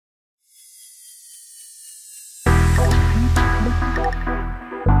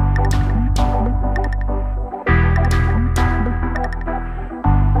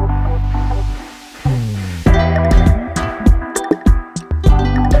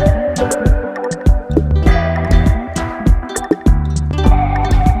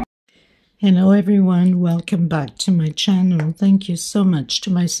Hello everyone, welcome back to my channel. Thank you so much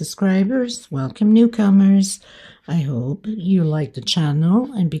to my subscribers. Welcome newcomers. I hope you like the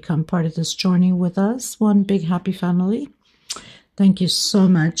channel and become part of this journey with us. One big happy family. Thank you so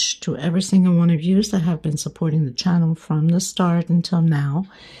much to every single one of you that have been supporting the channel from the start until now.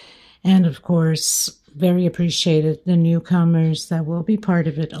 And of course, very appreciated the newcomers that will be part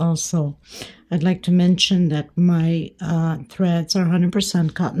of it also. I'd like to mention that my threads are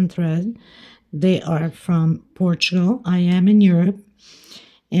 100% cotton thread. They are from Portugal. I am in Europe.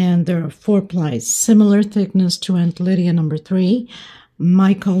 And there are 4 plies, similar thickness to Aunt Lydia number 3.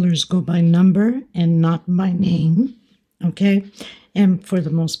 My colors go by number and not by name. Okay. And for the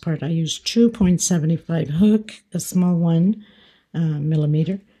most part, I use 2.75 hook, a small one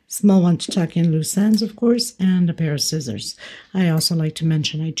millimeter. Small one to tuck in loose ends, of course, and a pair of scissors. I also like to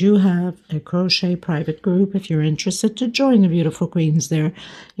mention I do have a crochet private group. If you're interested to join the beautiful queens there,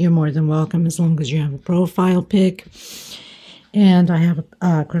 you're more than welcome as long as you have a profile pic. And I have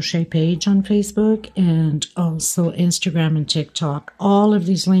a crochet page on Facebook and also Instagram and TikTok. All of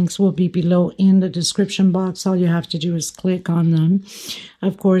these links will be below in the description box. All you have to do is click on them.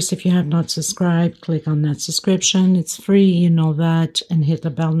 Of course, if you have not subscribed, click on that subscription. It's free, you know that, and hit the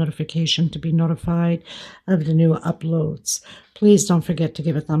bell notification to be notified of the new uploads. Please don't forget to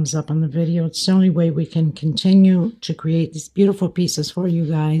give a thumbs up on the video. It's the only way we can continue to create these beautiful pieces for you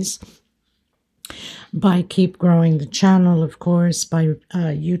guys. By keep growing the channel, of course, by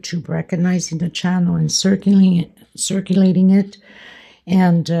YouTube recognizing the channel and circulating it.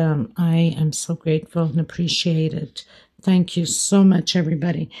 And I am so grateful and appreciate it. Thank you so much,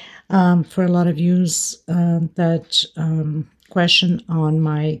 everybody. For a lot of you that question on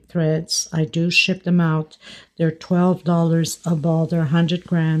my threads, I do ship them out. They're $12 a ball. They're 100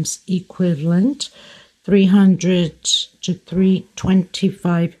 grams equivalent. 300 to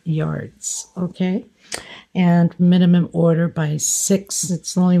 325 yards, okay? And minimum order by 6.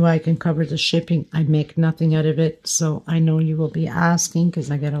 It's the only way I can cover the shipping. I make nothing out of it, so I know you will be asking because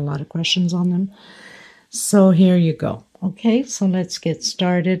I get a lot of questions on them. So here you go. Okay, so let's get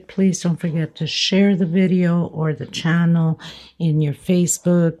started. Please don't forget to share the video or the channel in your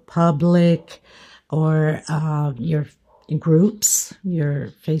Facebook, public, or your groups, your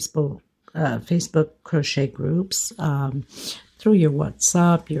Facebook crochet groups, through your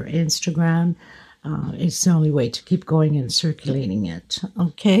WhatsApp, your Instagram. It's the only way to keep going and circulating it.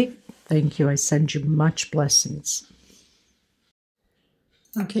 Okay, thank you. I send you much blessings.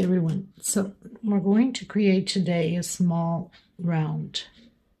 Okay, everyone. So we're going to create today a small round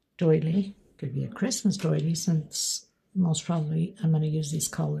doily. Could be a Christmas doily since most probably I'm going to use these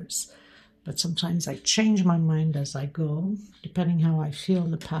colors. But sometimes I change my mind as I go, depending how I feel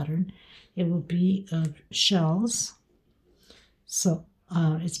the pattern. It will be of shells. So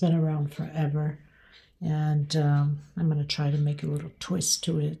it's been around forever. And I'm going to try to make a little twist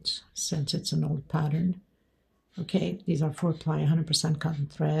to it since it's an old pattern. Okay, these are 4 ply, 100% cotton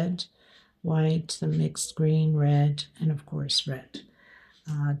thread, white, the mixed green, red, and of course red.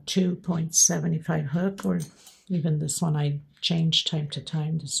 2.75 hook, or even this one I change time to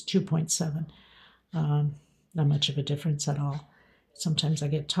time. This is 2.7. Not much of a difference at all. Sometimes I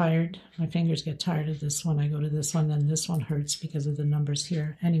get tired. My fingers get tired of this one. I go to this one, then this one hurts because of the numbers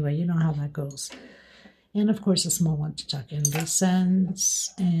here. Anyway, you know how that goes. And of course, a small one to tuck in loose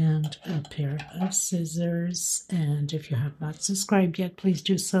ends and a pair of scissors. And if you have not subscribed yet, please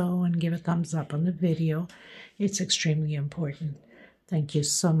do so and give a thumbs up on the video. It's extremely important. Thank you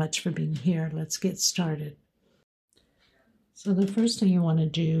so much for being here. Let's get started. So the first thing you want to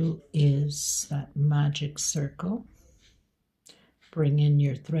do is that magic circle. Bring in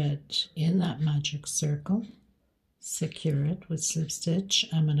your thread in that magic circle. Secure it with slip stitch.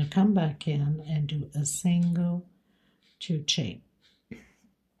 I'm going to come back in and do a single 2 chain.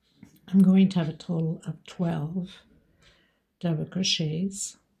 I'm going to have a total of 12 double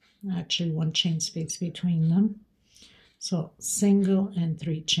crochets. Actually, 1 chain space between them. So single and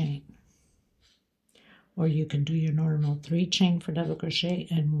 3 chain. Or you can do your normal 3 chain for double crochet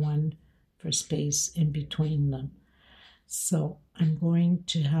and 1 for space in between them. So I'm going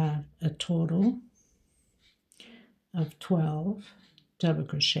to have a total of 12 double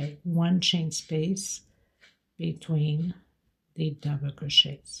crochet, 1 chain space between the double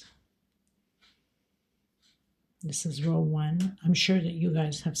crochets. This is row 1. I'm sure that you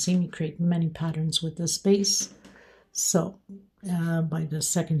guys have seen me create many patterns with this space. So by the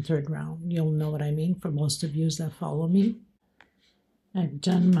second, third round, you'll know what I mean for most of you that follow me. I've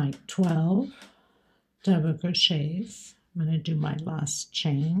done my 12 double crochets. I'm going to do my last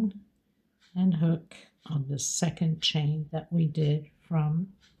chain and hook on the second chain that we did from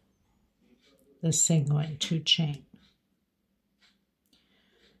the single and 2 chain.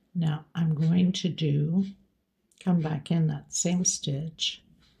 Now I'm going to come back in that same stitch,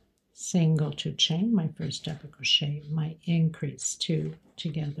 single 2 chain, my first double crochet, my increase 2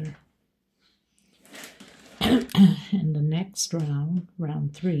 together. In the next round,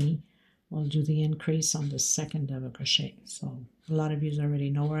 round 3, we'll do the increase on the second double crochet. So a lot of you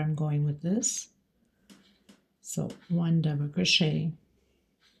already know where I'm going with this. So 1 double crochet,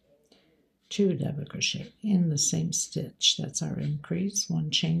 2 double crochet in the same stitch. That's our increase.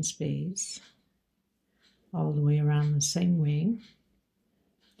 1 chain space all the way around the same way.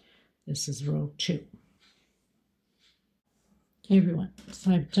 This is row 2. Okay, everyone,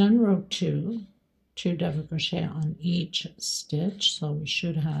 so I've done row 2, 2 double crochet on each stitch, so we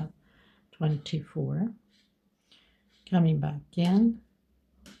should have 24. Coming back in,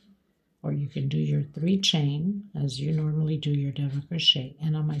 or you can do your 3 chain as you normally do your double crochet,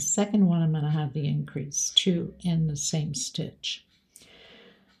 and on my second one I'm going to have the increase 2 in the same stitch,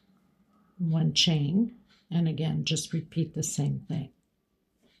 1 chain, and again just repeat the same thing,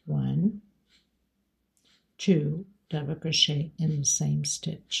 1, 2 double crochet in the same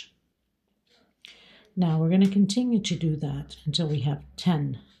stitch. Now we're going to continue to do that until we have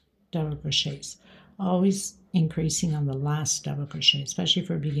 10 double crochets, always increasing on the last double crochet, especially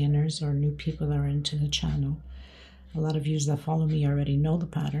for beginners or new people that are into the channel. A lot of you that follow me already know the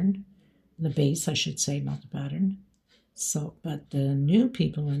pattern, the base I should say, not the pattern. So, but the new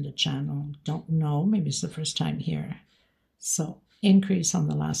people in the channel don't know, maybe it's the first time here. So increase on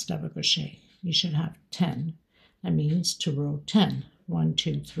the last double crochet. You should have 10. That means to row 10. 1,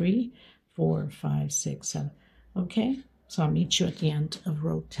 2, 3, 4, 5, 6, 7. Okay, so I'll meet you at the end of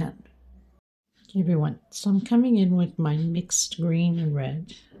row 10. Okay, everyone, so I'm coming in with my mixed green and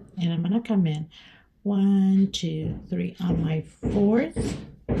red, and I'm going to come in 1, 2, 3. On my 4th,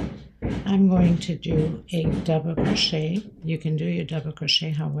 I'm going to do a double crochet. You can do your double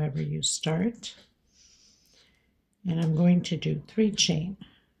crochet however you start. And I'm going to do 3 chain.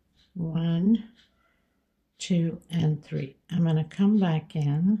 1, 2, and 3. I'm going to come back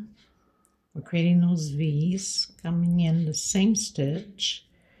in. We're creating those V's, coming in the same stitch,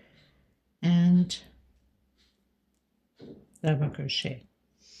 and double crochet,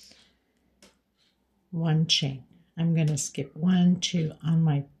 1 chain. I'm going to skip 1, 2 on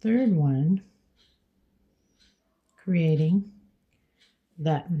my 3rd one, creating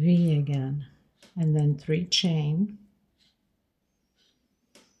that V again, and then 3 chain,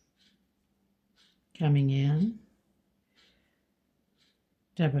 coming in,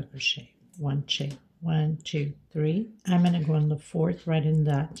 double crochet, 1 chain, 1, 2, 3. I'm going to go on the 4th, right in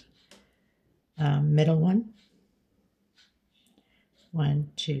that middle one. 1,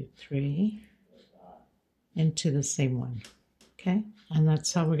 2, 3, into the same one. Okay, and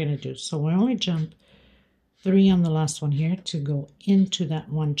that's how we're going to do. So we only jump 3 on the last one here to go into that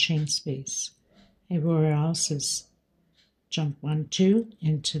 1 chain space. Everywhere else is jump 1, 2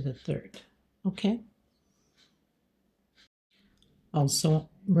 into the 3rd. Okay. Also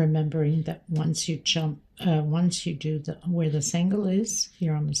remembering that once you jump, once you do where the single is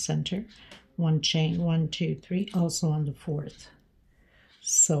here on the center, 1 chain, 1, 2, 3, also on the 4th.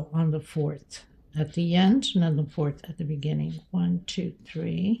 So on the 4th at the end, and then the 4th at the beginning. 1, 2,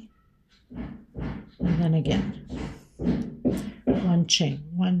 3, and then again 1 chain,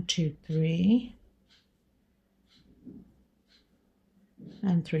 1, 2, 3,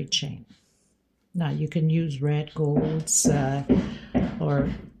 and 3 chain. Now you can use red, golds, or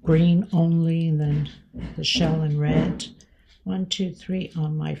green only, and then the shell in red. 1, 2, 3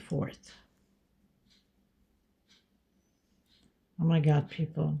 on my 4th. Oh my God,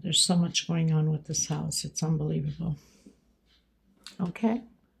 people, there's so much going on with this house. It's unbelievable. Okay.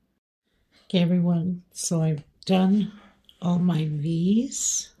 Okay, everyone, so I've done all my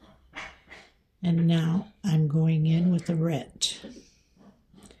V's, and now I'm going in with the red.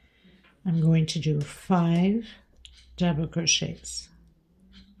 I'm going to do 5 double crochets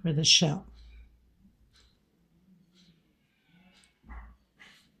for the shell.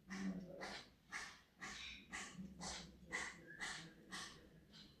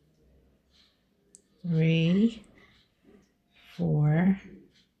 Three, 4,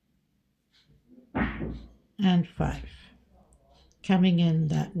 and 5. Coming in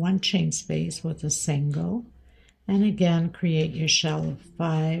that 1 chain space with a single, and again create your shell of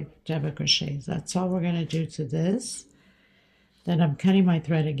 5 double crochets. That's all we're going to do to this. Then I'm cutting my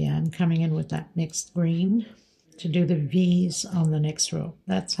thread again, coming in with that mixed green to do the V's on the next row.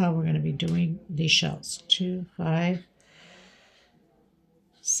 That's how we're going to be doing these shells. 2, 5,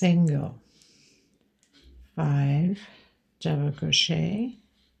 single, 5 double crochet,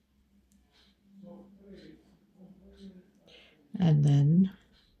 and then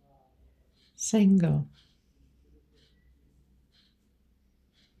single.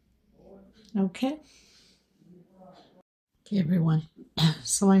 Okay, everyone,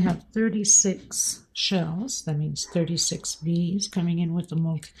 so I have 36 shells. That means 36 V's coming in with the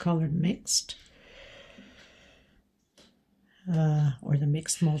multicolored mixed, or the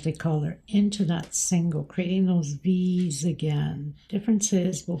mixed multicolor into that single, creating those V's again. Difference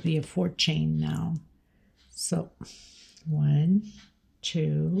is will be a 4 chain now. So 1,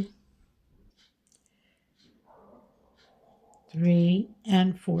 2, 3,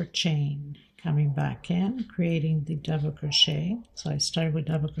 and 4 chain. Coming back in, creating the double crochet. So I started with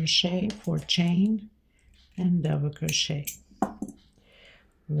double crochet, 4 chain, and double crochet.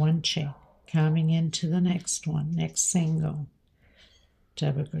 1 chain. Coming into the next one, next single.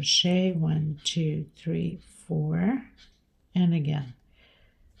 Double crochet, 1, 2, 3, 4, and again.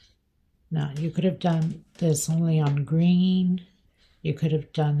 Now, you could have done this only on green. You could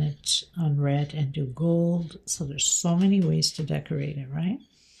have done it on red and do gold. So there's so many ways to decorate it, right?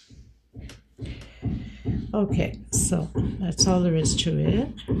 Okay, so that's all there is to it.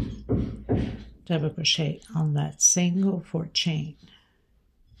 Double crochet on that single, 4 chain.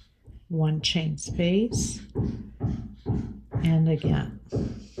 1 chain space, and again.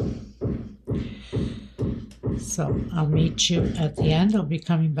 So I'll meet you at the end. I'll be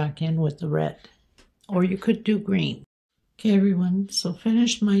coming back in with the red, or you could do green. Okay, everyone, so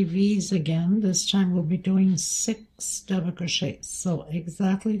finish my V's again. This time we'll be doing 6 double crochets. So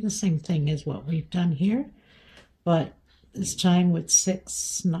exactly the same thing as what we've done here, but this time with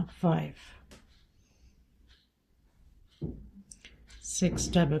 6, not 5. 6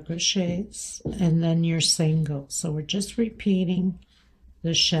 double crochets, and then your single. So we're just repeating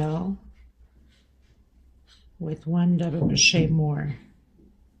the shell with 1 double crochet more.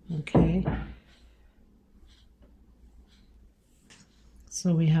 Okay.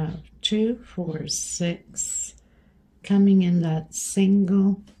 So we have 2, 4, 6 coming in that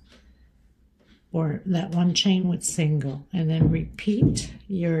single, or that 1 chain with single, and then repeat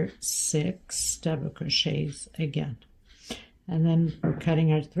your 6 double crochets again. And then we're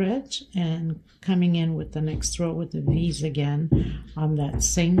cutting our thread and coming in with the next row with the V's again on that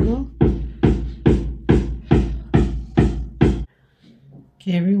single.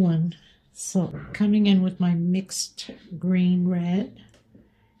 Okay, everyone, so coming in with my mixed green red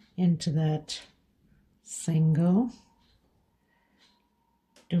into that single,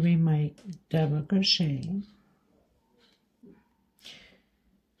 doing my double crochet,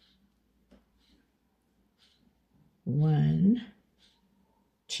 one,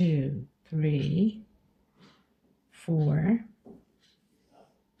 2, 3, 4,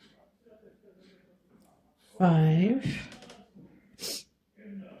 5.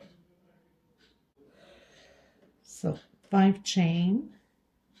 So 5 chain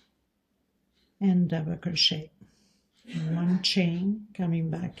and double crochet. 1 chain coming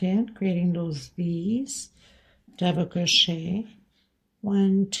back in, creating those V's, double crochet,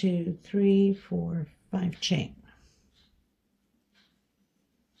 1, 2, 3, 4, 5 chain.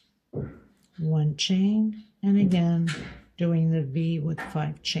 1 chain, and again doing the V with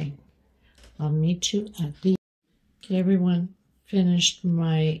 5 chain. I'll meet you at the... Okay, everyone, finished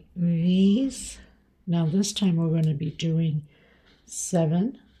my V's. Now this time we're going to be doing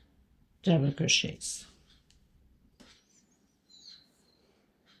 7 double crochets.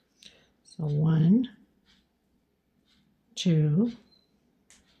 So 1, 2,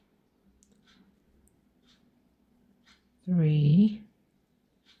 3,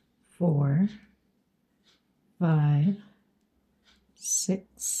 4, 5,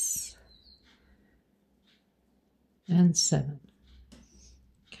 6, and 7.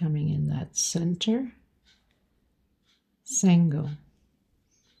 Coming in that center, single,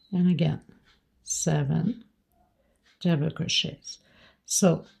 and again 7 double crochets.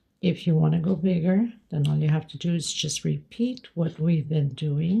 So if you want to go bigger, then all you have to do is just repeat what we've been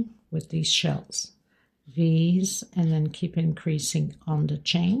doing with these shells. V's, and then keep increasing on the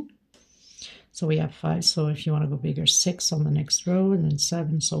chain. So we have 5, so if you want to go bigger, 6 on the next row, and then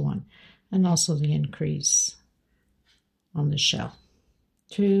 7, so on. And also the increase on the shell.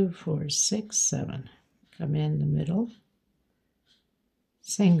 2, 4, 6, 7. Come in the middle,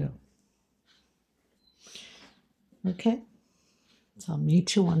 single. Okay, so I'll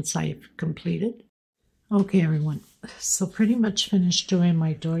meet you once I've completed. Okay, everyone, so pretty much finished doing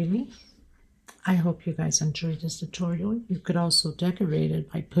my doily. I hope you guys enjoyed this tutorial. You could also decorate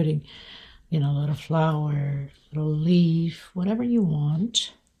it by putting, a little flower, little leaf, whatever you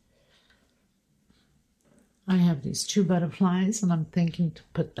want. I have these 2 butterflies and I'm thinking to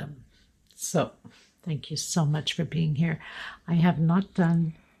put them. So Thank you so much for being here. I have not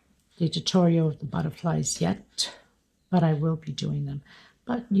done the tutorial of the butterflies yet, but I will be doing them.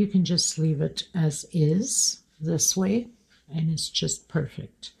 But you can just leave it as is this way, and it's just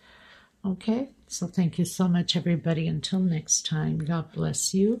perfect. Okay, so thank you so much, everybody. Until next time, God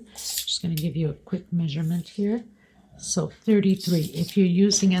bless you. Just going to give you a quick measurement here. So 33. If you're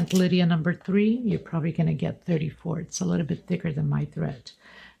using Aunt Lydia number 3, you're probably going to get 34. It's a little bit thicker than my thread.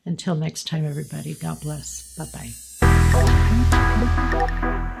 Until next time, everybody, God bless. Bye-bye.